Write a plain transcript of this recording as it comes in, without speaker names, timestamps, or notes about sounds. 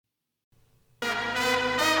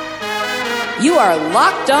You are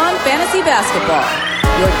Locked On Fantasy Basketball,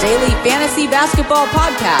 your daily fantasy basketball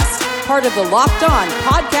podcast, part of the Locked On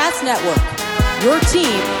Podcast Network, your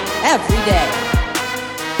team every day.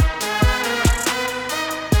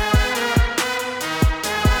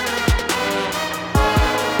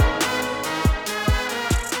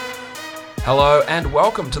 Hello and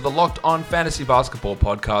welcome to the Locked On Fantasy Basketball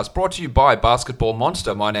podcast, brought to you by Basketball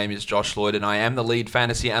Monster. My name is Josh Lloyd and I am the lead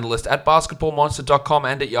fantasy analyst at basketballmonster.com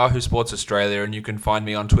and at Yahoo Sports Australia, and you can find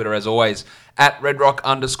me on Twitter as always at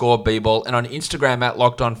redrock_bball and on Instagram at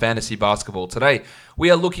Locked On Fantasy Basketball. Today we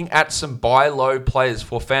are looking at some buy low players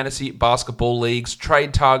for fantasy basketball leagues,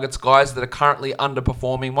 trade targets, guys that are currently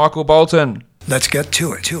underperforming. Michael Bolton. Let's get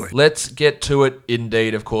to it. Let's get to it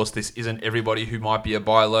indeed. Of course, this isn't everybody who might be a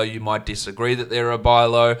buy low. You might disagree that they're a buy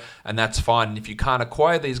low, and that's fine. And if you can't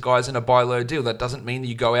acquire these guys in a buy low deal, that doesn't mean that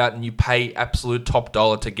you go out and you pay absolute top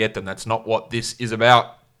dollar to get them. That's not what this is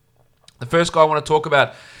about. The first guy I want to talk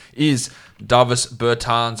about is Davis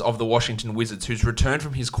Bertans of the Washington Wizards, who's returned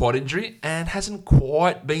from his quad injury and hasn't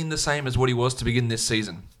quite been the same as what he was to begin this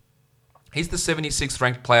season. He's the 76th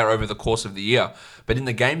ranked player over the course of the year, but in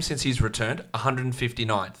the game since he's returned,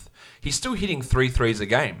 159th. He's still hitting 3 threes a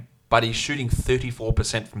game, but he's shooting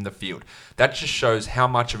 34% from the field. That just shows how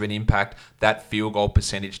much of an impact that field goal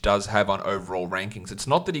percentage does have on overall rankings. It's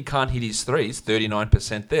not that he can't hit his threes,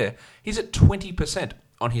 39% there. He's at 20%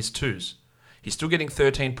 on his twos. He's still getting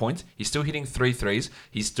 13 points. He's still hitting 3 threes.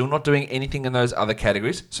 He's still not doing anything in those other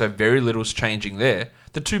categories, so very little's changing there.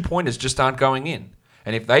 The 2-pointers just aren't going in.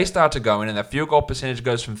 And if they start to go in and the field goal percentage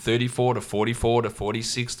goes from 34 to 44 to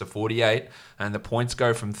 46 to 48 and the points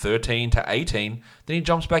go from 13 to 18, then he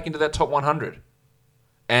jumps back into that top 100.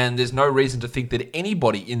 And there's no reason to think that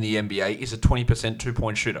anybody in the NBA is a 20%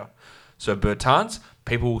 2-point shooter. So Bertans,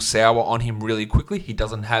 people will sour on him really quickly. He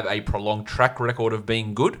doesn't have a prolonged track record of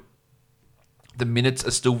being good. The minutes are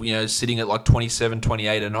still, sitting at like 27,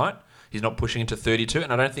 28 a night. He's not pushing into 32,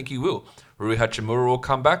 and I don't think he will. Rui Hachimura will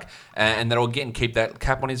come back, and that'll again keep that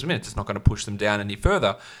cap on his minutes. It's not going to push them down any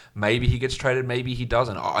further. Maybe he gets traded, maybe he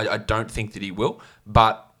doesn't. I don't think that he will.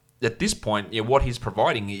 But at this point, what he's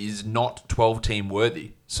providing is not 12-team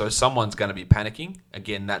worthy. So someone's going to be panicking.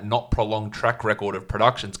 Again, that not prolonged track record of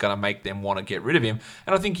production is going to make them want to get rid of him.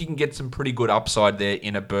 And I think you can get some pretty good upside there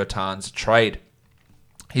in a Bertans trade.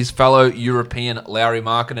 His fellow European, Lauri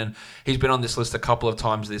Markkanen, he's been on this list a couple of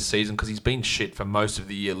times this season because he's been shit for most of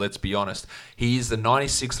the year, let's be honest. He is the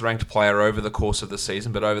 96th ranked player over the course of the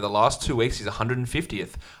season, but over the last 2 weeks, he's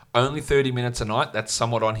 150th. Only 30 minutes a night, that's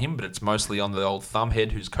somewhat on him, but it's mostly on the old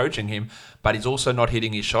thumbhead who's coaching him. But he's also not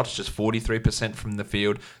hitting his shots, just 43% from the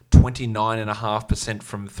field, 29.5%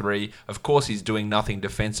 from three. Of course, he's doing nothing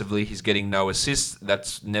defensively. He's getting no assists.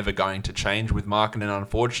 That's never going to change with Markkanen,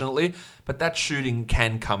 unfortunately. But that shooting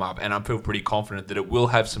can come up, and I feel pretty confident that it will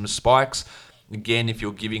have some spikes. Again, if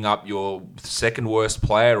you're giving up your second worst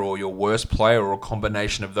player or your worst player or a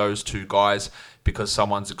combination of those two guys because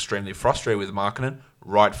someone's extremely frustrated with Markkanen,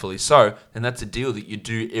 rightfully so, then that's a deal that you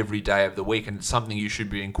do every day of the week, and it's something you should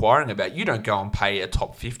be inquiring about. You don't go and pay a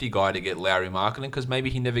top 50 guy to get Lauri Markkanen because maybe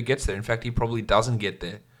he never gets there. In fact, he probably doesn't get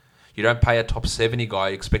there. You don't pay a top 70 guy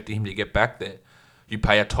expecting him to get back there. You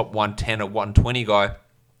pay a top 110 or 120 guy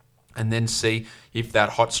and then see if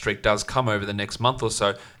that hot streak does come over the next month or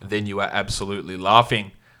so, then you are absolutely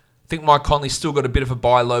laughing. I think Mike Conley's still got a bit of a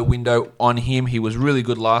buy low window on him. He was really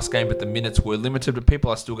good last game, but the minutes were limited, but people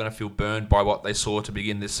are still going to feel burned by what they saw to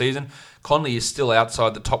begin this season. Conley is still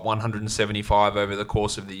outside the top 175 over the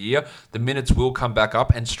course of the year. The minutes will come back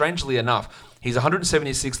up, and strangely enough, he's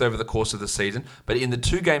 176th over the course of the season, but in the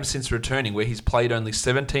 2 games since returning where he's played only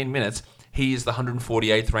 17 minutes, he is the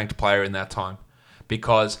 148th ranked player in that time.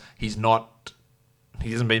 Because he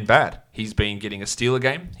hasn't been bad. He's been getting a steal a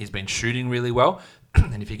game. He's been shooting really well.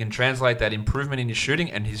 And if he can translate that improvement in his shooting,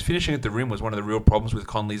 and his finishing at the rim was one of the real problems with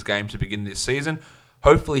Conley's game to begin this season,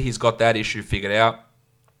 hopefully he's got that issue figured out.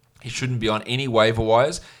 He shouldn't be on any waiver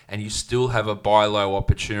wires, and you still have a buy low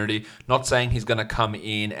opportunity. Not saying he's going to come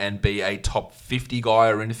in and be a top 50 guy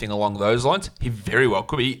or anything along those lines. He very well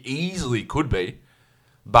could be. He easily could be.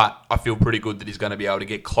 But I feel pretty good that he's going to be able to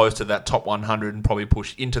get close to that top 100 and probably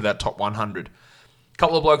push into that top 100. A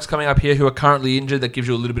couple of blokes coming up here who are currently injured. That gives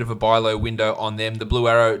you a little bit of a buy low window on them. The Blue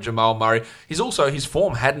Arrow, Jamal Murray. His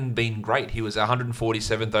form hadn't been great. He was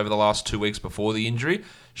 147th over the last 2 weeks before the injury,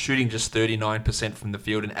 shooting just 39% from the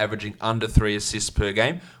field and averaging under 3 assists per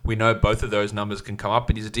game. We know both of those numbers can come up,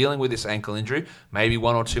 but he's dealing with this ankle injury. Maybe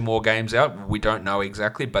 1 or 2 more games out. We don't know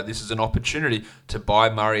exactly, but this is an opportunity to buy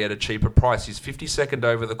Murray at a cheaper price. He's 52nd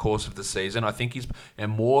over the course of the season. I think he's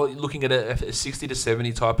more looking at a 60 to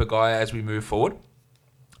 70 type of guy as we move forward.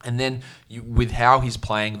 And then with how he's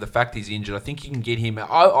playing, the fact he's injured, I think you can get him.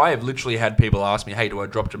 I have literally had people ask me, hey, do I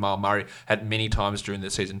drop Jamal Murray at many times during the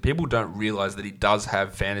season? People don't realize that he does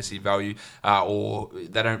have fantasy value, or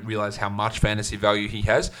they don't realize how much fantasy value he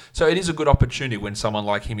has. So it is a good opportunity when someone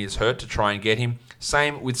like him is hurt to try and get him.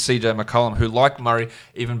 Same with CJ McCollum, who, like Murray,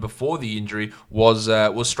 even before the injury, was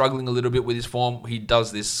struggling a little bit with his form. He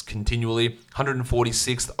does this continually.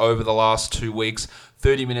 146th over the last 2 weeks.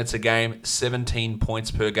 30 minutes a game, 17 points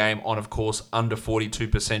per game on, of course, under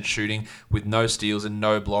 42% shooting with no steals and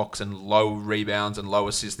no blocks and low rebounds and low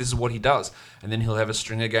assists. This is what he does. And then he'll have a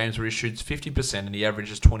string of games where he shoots 50% and he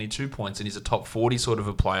averages 22 points and he's a top 40 sort of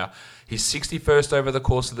a player. He's 61st over the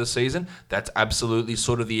course of the season. That's absolutely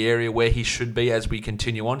sort of the area where he should be as we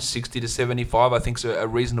continue on. 60 to 75, I think, is a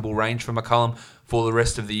reasonable range for McCollum for the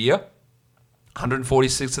rest of the year.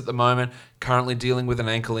 146 at the moment, currently dealing with an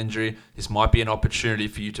ankle injury. This might be an opportunity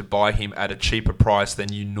for you to buy him at a cheaper price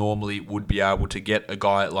than you normally would be able to get a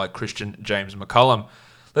guy like Christian James McCollum.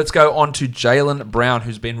 Let's go on to Jaylen Brown,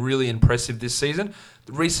 who's been really impressive this season.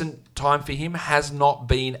 The recent time for him has not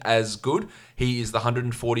been as good. He is the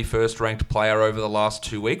 141st ranked player over the last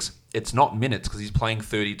 2 weeks. It's not minutes because he's playing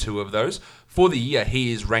 32 of those. For the year,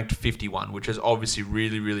 he is ranked 51, which is obviously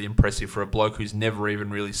really, really impressive for a bloke who's never even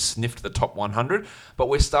really sniffed the top 100. But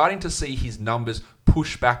we're starting to see his numbers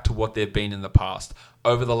push back to what they've been in the past.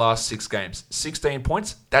 Over the last 6 games, 16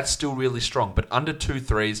 points, that's still really strong. But under 2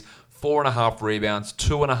 threes, 4.5 rebounds,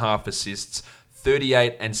 2.5 assists,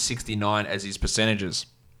 38 and 69 as his percentages.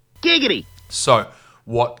 Giggity! So,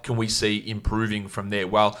 what can we see improving from there?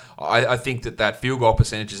 Well, I think that field goal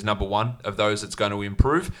percentage is number one of those that's going to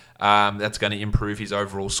improve. That's going to improve his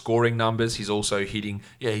overall scoring numbers. He's also hitting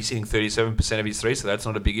 37% of his threes, so that's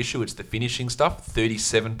not a big issue. It's the finishing stuff.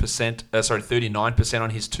 39% on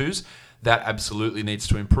his twos. That absolutely needs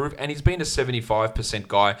to improve. And he's been a 75%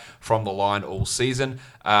 guy from the line all season.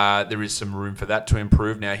 There is some room for that to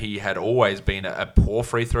improve. Now, he had always been a poor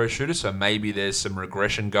free throw shooter, so maybe there's some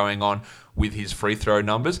regression going on with his free throw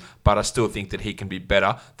numbers, but I still think that he can be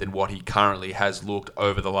better than what he currently has looked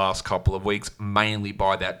over the last couple of weeks, mainly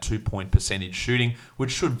by that 2-point percentage shooting,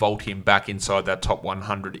 which should vault him back inside that top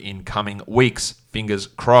 100 in coming weeks. Fingers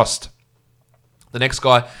crossed. The next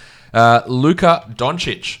guy, Luka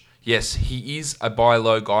Doncic. Yes, he is a buy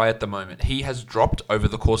low guy at the moment. He has dropped over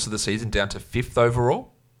the course of the season down to 5th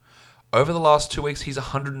overall. Over the last 2 weeks, he's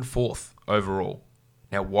 104th overall.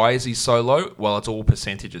 Now, why is he so low? Well, it's all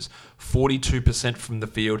percentages. 42% from the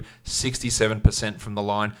field, 67% from the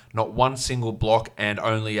line, not one single block, and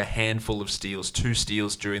only a handful of steals. 2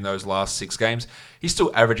 steals during those last 6 games. He's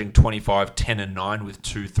still averaging 25, 10, and 9 with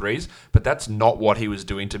 2 threes, but that's not what he was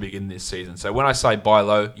doing to begin this season. So when I say buy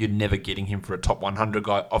low, you're never getting him for a top 100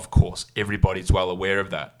 guy. Of course, everybody's well aware of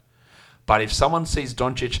that. But if someone sees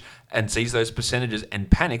Doncic and sees those percentages and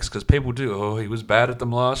panics, because people do, he was bad at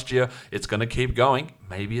them last year, it's going to keep going.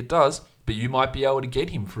 Maybe it does, but you might be able to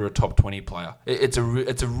get him for a top 20 player. It's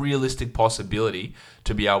a realistic possibility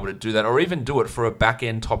to be able to do that, or even do it for a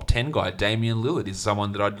back-end top 10 guy. Damian Lillard is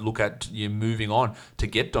someone that I'd look at moving on to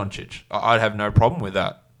get Doncic. I'd have no problem with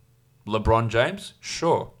that. LeBron James?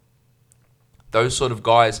 Sure. Those sort of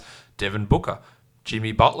guys, Devin Booker,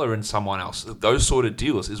 Jimmy Butler and someone else. Those sort of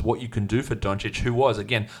deals is what you can do for Doncic, who was,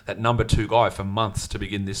 again, that number 2 guy for months to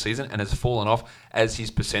begin this season and has fallen off as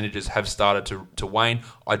his percentages have started to wane.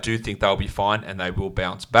 I do think they'll be fine and they will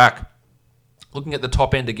bounce back. Looking at the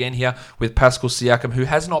top end again here with Pascal Siakam, who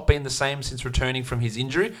has not been the same since returning from his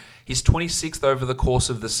injury. He's 26th over the course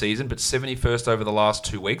of the season, but 71st over the last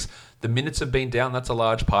 2 weeks. The minutes have been down. That's a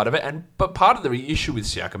large part of it. But part of the issue with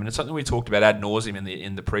Siakam, and it's something we talked about ad nauseum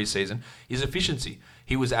in the preseason, is efficiency.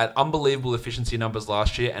 He was at unbelievable efficiency numbers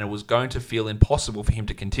last year, and it was going to feel impossible for him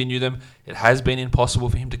to continue them. It has been impossible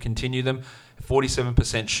for him to continue them.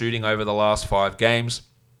 47% shooting over the last 5 games.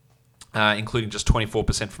 Including just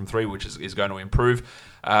 24% from 3, which is going to improve.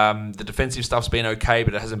 The defensive stuff's been okay,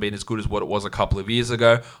 but it hasn't been as good as what it was a couple of years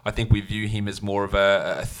ago. I think we view him as more of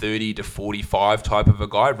a 30 to 45 type of a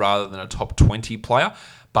guy rather than a top 20 player.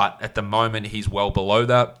 But at the moment, he's well below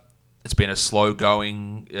that. It's been a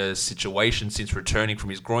slow-going situation since returning from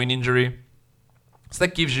his groin injury. So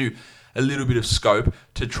that gives you a little bit of scope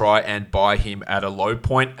to try and buy him at a low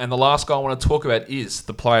point. And the last guy I want to talk about is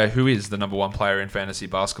the player who is the number 1 player in fantasy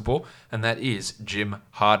basketball, and that is Jim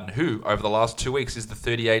Harden, who over the last 2 weeks is the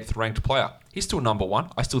 38th ranked player. He's still number 1.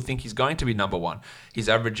 I still think he's going to be number 1. He's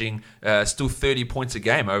averaging still 30 points a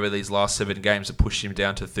game over these last 7 games to push him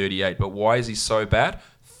down to 38. But why is he so bad?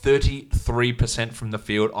 33% from the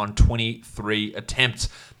field on 23 attempts.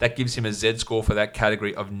 That gives him a Z score for that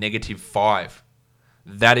category of -5.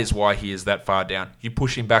 That is why he is that far down. You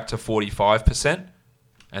push him back to 45%,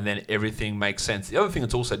 and then everything makes sense. The other thing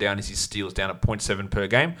that's also down is his steals down at 0.7 per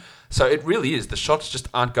game. So it really is. The shots just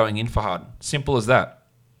aren't going in for Harden. Simple as that.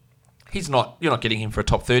 You're not getting him for a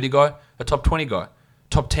top 30 guy, a top 20 guy,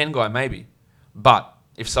 top 10 guy maybe. But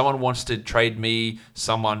if someone wants to trade me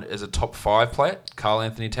someone as a top 5 player, Karl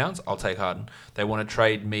Anthony Towns, I'll take Harden. They want to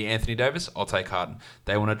trade me Anthony Davis, I'll take Harden.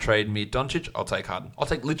 They want to trade me Doncic, I'll take Harden. I'll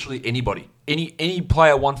take literally anybody. Any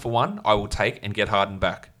player 1-for-1, I will take and get Harden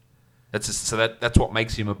back. That's what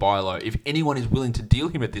makes him a buy low. If anyone is willing to deal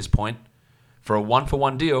him at this point for a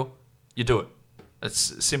 1-for-1 deal, you do it.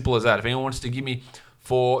 It's simple as that. If anyone wants to give me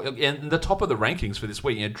and the top of the rankings for this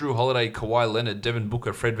week, Drew Holiday, Kawhi Leonard, Devin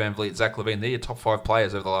Booker, Fred VanVleet, Zach LaVine, they're your top 5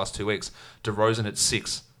 players over the last 2 weeks. DeRozan at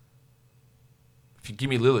 6. If you give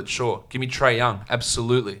me Lillard, sure. Give me Trae Young,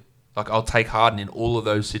 absolutely. I'll take Harden in all of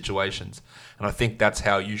those situations. And I think that's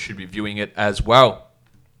how you should be viewing it as well.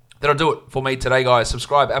 That'll do it for me today, guys.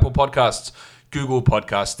 Subscribe, Apple Podcasts, Google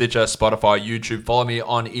Podcasts, Stitcher, Spotify, YouTube. Follow me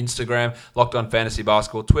on Instagram, Locked On Fantasy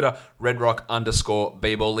Basketball, Twitter,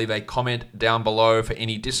 RedRock_Bball. Leave a comment down below for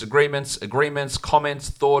any disagreements, agreements, comments,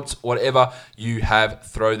 thoughts, whatever you have.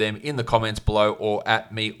 Throw them in the comments below or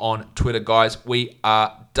at me on Twitter, guys. We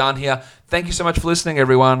are done here. Thank you so much for listening,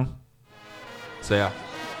 everyone. See ya.